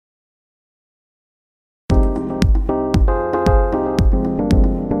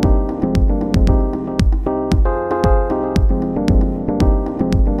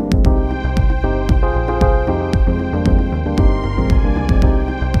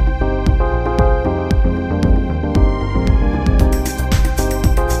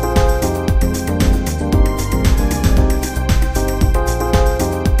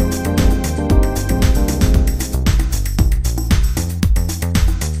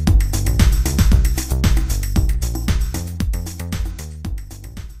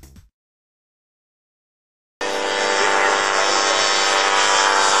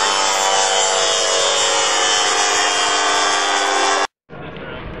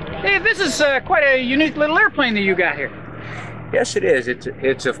Hey, this is quite a unique little airplane that you got here. Yes, it is. It's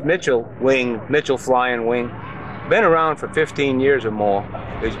a MitchellWing, Mitchell flying wing. Been around for 15 years or more.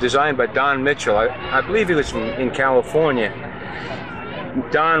 It was designed by Don Mitchell. I believe he was in California.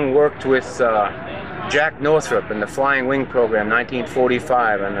 Don worked with Jack Northrop in the Flying Wing program,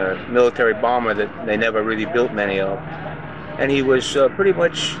 1945, on a military bomber that they never really built many of. And he was pretty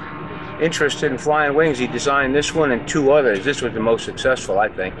much interested in flying wings. He designed this one and two others. This was the most successful, I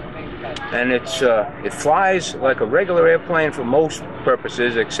think. And it flies like a regular airplane for most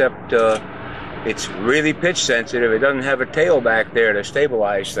purposes, except it's really pitch sensitive. It doesn't have a tail back there to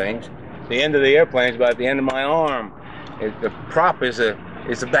stabilize things. The end of the airplane is about the end of my arm. The prop is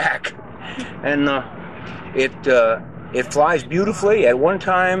the back, and it flies beautifully. At one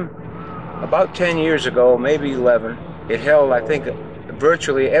time, about 10 years ago, maybe 11, it held, I think,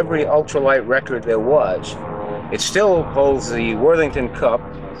 virtually every ultralight record there was. It still holds the Worthington Cup,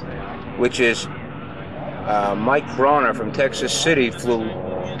 which is Mike Bronner from Texas City flew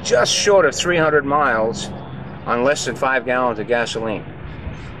just short of 300 miles on less than 5 gallons of gasoline.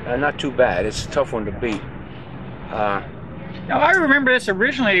 Not too bad. It's a tough one to beat. Now, I remember this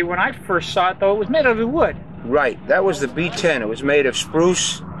originally when I first saw it, though. It was made out of wood. Right. That was the B-10. It was made of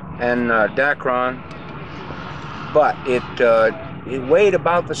spruce and Dacron, but it weighed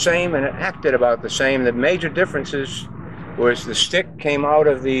about the same and it acted about the same. The major differences was the stick came out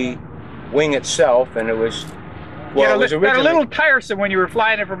of the wing itself, and it was, well, yeah, it was originally... got a little tiresome when you were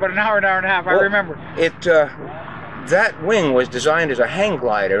flying it for about an hour and a half, I remember. That wing was designed as a hang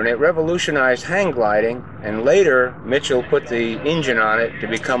glider, and it revolutionized hang gliding, and later Mitchell put the engine on it to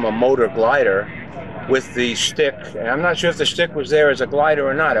become a motor glider with the stick. And I'm not sure if the stick was there as a glider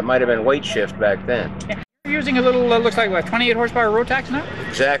or not. It might have been weight shift back then. Yeah. You're using a little, looks like, what, 28 horsepower Rotax now?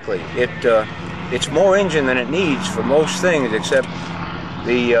 Exactly. It's more engine than it needs for most things, except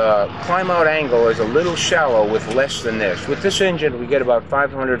the climb-out angle is a little shallow with less than this. With this engine, we get about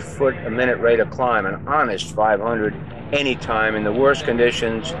 500 foot a minute rate of climb, an honest 500 anytime in the worst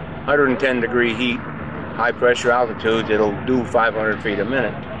conditions, 110 degree heat, high pressure altitudes, it'll do 500 feet a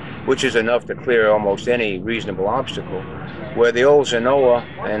minute, which is enough to clear almost any reasonable obstacle. Where the old Zenoa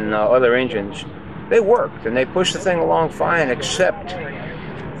and other engines, they worked and they pushed the thing along fine, except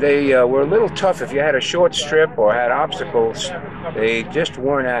they were a little tough. If you had a short strip or had obstacles, they just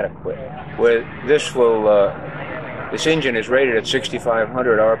weren't adequate. Where this engine is rated at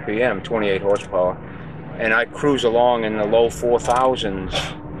 6,500 RPM, 28 horsepower, and I cruise along in the low 4,000s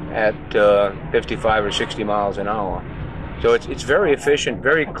at 55 or 60 miles an hour. So it's very efficient,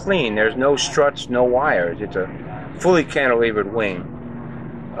 very clean. There's no struts, no wires. It's a fully cantilevered wing.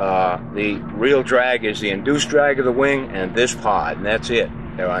 The real drag is the induced drag of the wing and this pod, and that's it.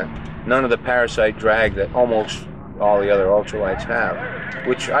 There are none of the parasite drag that almost all the other ultralights have,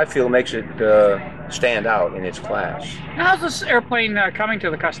 which I feel makes it stand out in its class. Now, how's this airplane coming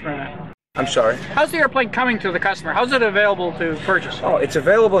to the customer now? I'm sorry? How's the airplane coming to the customer? How's it available to purchase? Oh, it's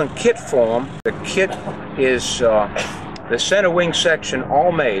available in kit form. The kit is the center wing section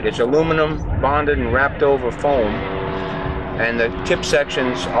all made. It's aluminum bonded and wrapped over foam. And the tip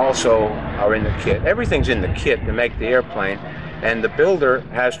sections also are in the kit. Everything's in the kit to make the airplane. And the builder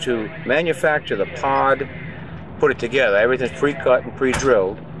has to manufacture the pod, put it together. Everything's pre-cut and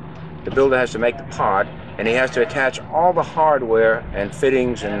pre-drilled. The builder has to make the pod, and he has to attach all the hardware and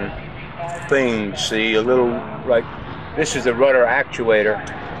fittings and things. See, a little, like, this is the rudder actuator.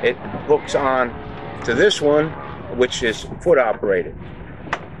 It hooks on to this one, which is foot operated.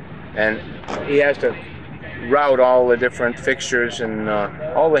 And he has to route all the different fixtures and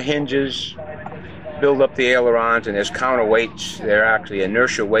all the hinges, build up the ailerons, and there's counterweights. There are actually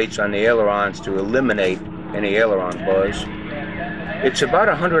inertia weights on the ailerons to eliminate any aileron buzz. It's about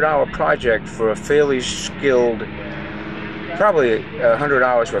a 100-hour project for a fairly skilled, probably 100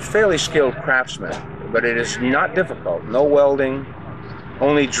 hours for a fairly skilled craftsman, but it is not difficult. No welding,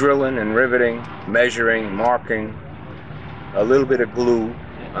 only drilling and riveting, measuring, marking, a little bit of glue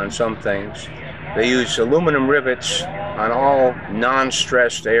on some things. They use aluminum rivets on all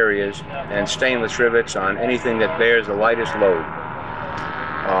non-stressed areas and stainless rivets on anything that bears the lightest load.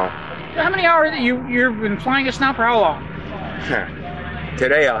 How many hours you've been flying this now for how long?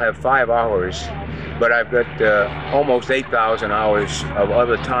 Today I'll have 5 hours, but I've got almost 8,000 hours of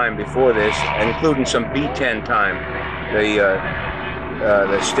other time before this, including some B10 time,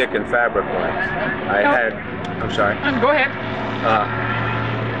 the stick and fabric one. I'm sorry. Go ahead.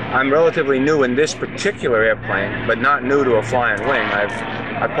 I'm relatively new in this particular airplane, but not new to a flying wing.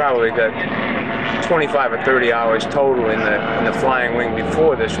 I've probably got 25 or 30 hours total in the flying wing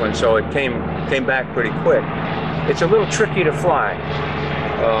before this one, so it came back pretty quick. It's a little tricky to fly.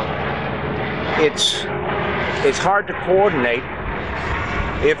 It's hard to coordinate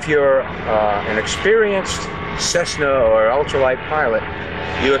if you're an experienced Cessna or ultralight pilot.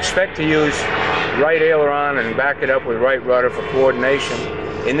 You expect to use right aileron and back it up with right rudder for coordination.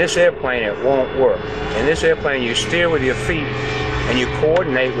 In this airplane, it won't work. In this airplane, you steer with your feet and you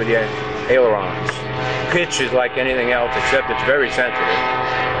coordinate with your ailerons. Pitch is like anything else, except it's very sensitive.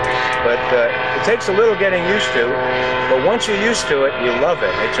 But it takes a little getting used to, but once you're used to it, you love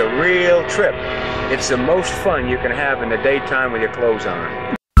it. It's a real trip. It's the most fun you can have in the daytime with your clothes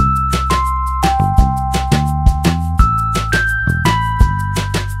on.